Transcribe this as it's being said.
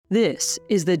This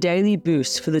is the daily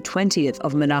boost for the 20th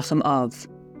of Menachem Av,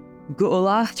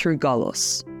 Geulah Through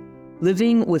Golus,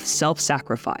 living with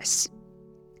self-sacrifice.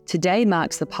 Today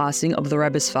marks the passing of the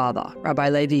Rebbe's father, Rabbi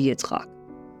Levi Yitzchak.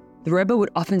 The Rebbe would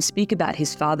often speak about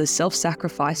his father's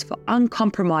self-sacrifice for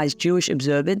uncompromised Jewish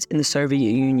observance in the Soviet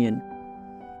Union.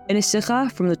 In a sikha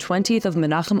from the 20th of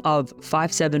Menachem Av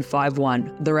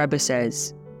 5751, the Rebbe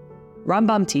says,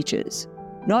 Rambam teaches,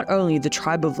 not only the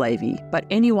tribe of Levi, but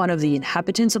any one of the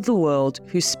inhabitants of the world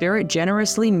whose spirit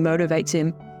generously motivates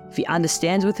him, if he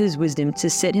understands with his wisdom to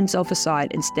set himself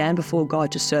aside and stand before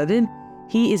God to serve him,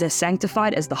 he is as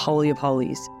sanctified as the Holy of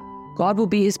Holies. God will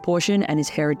be his portion and his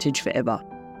heritage forever.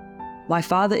 My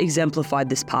father exemplified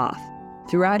this path.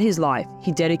 Throughout his life,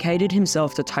 he dedicated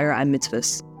himself to Torah and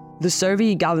mitzvahs. The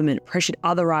Soviet government pressured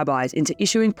other rabbis into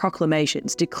issuing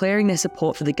proclamations declaring their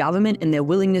support for the government and their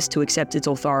willingness to accept its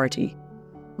authority.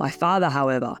 My father,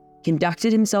 however,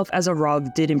 conducted himself as a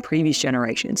Rav did in previous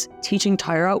generations, teaching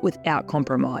Torah without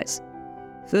compromise.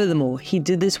 Furthermore, he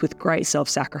did this with great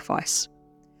self-sacrifice.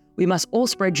 We must all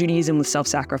spread Judaism with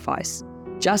self-sacrifice.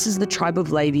 Just as the tribe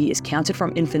of Levi is counted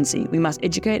from infancy, we must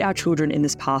educate our children in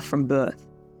this path from birth.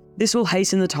 This will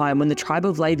hasten the time when the tribe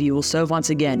of Levi will serve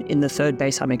once again in the third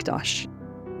Beis HaMikdash.